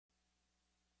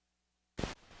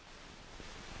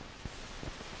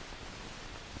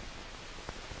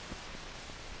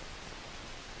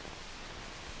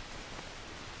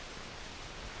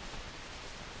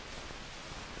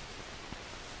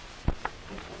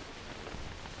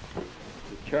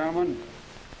Chairman.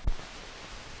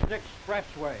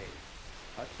 Expressway,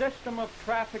 a system of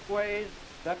traffic ways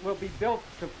that will be built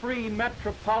to free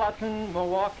metropolitan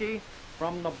Milwaukee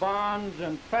from the bonds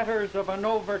and fetters of an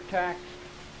overtaxed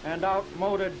and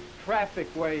outmoded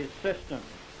traffic-way system,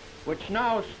 which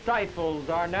now stifles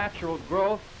our natural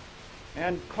growth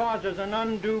and causes an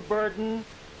undue burden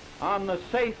on the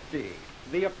safety,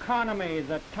 the economy,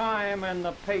 the time, and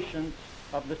the patience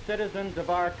of the citizens of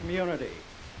our community.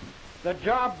 The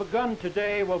job begun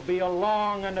today will be a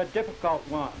long and a difficult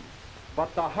one,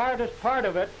 but the hardest part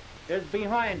of it is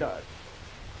behind us.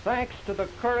 Thanks to the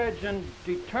courage and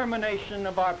determination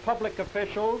of our public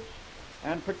officials,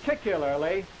 and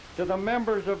particularly to the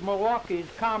members of Milwaukee's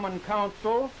Common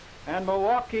Council and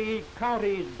Milwaukee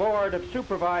County's Board of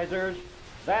Supervisors,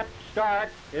 that start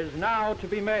is now to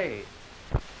be made.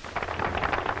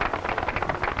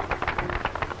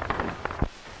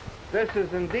 This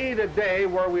is indeed a day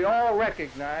where we all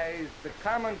recognize the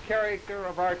common character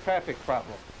of our traffic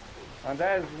problem. And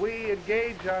as we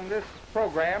engage on this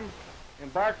program,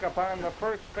 embark upon the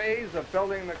first phase of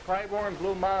building the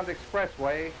Clybourne-Blue Mound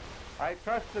Expressway, I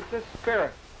trust that this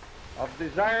spirit of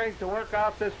desiring to work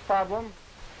out this problem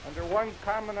under one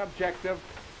common objective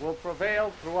will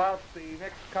prevail throughout the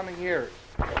next coming years.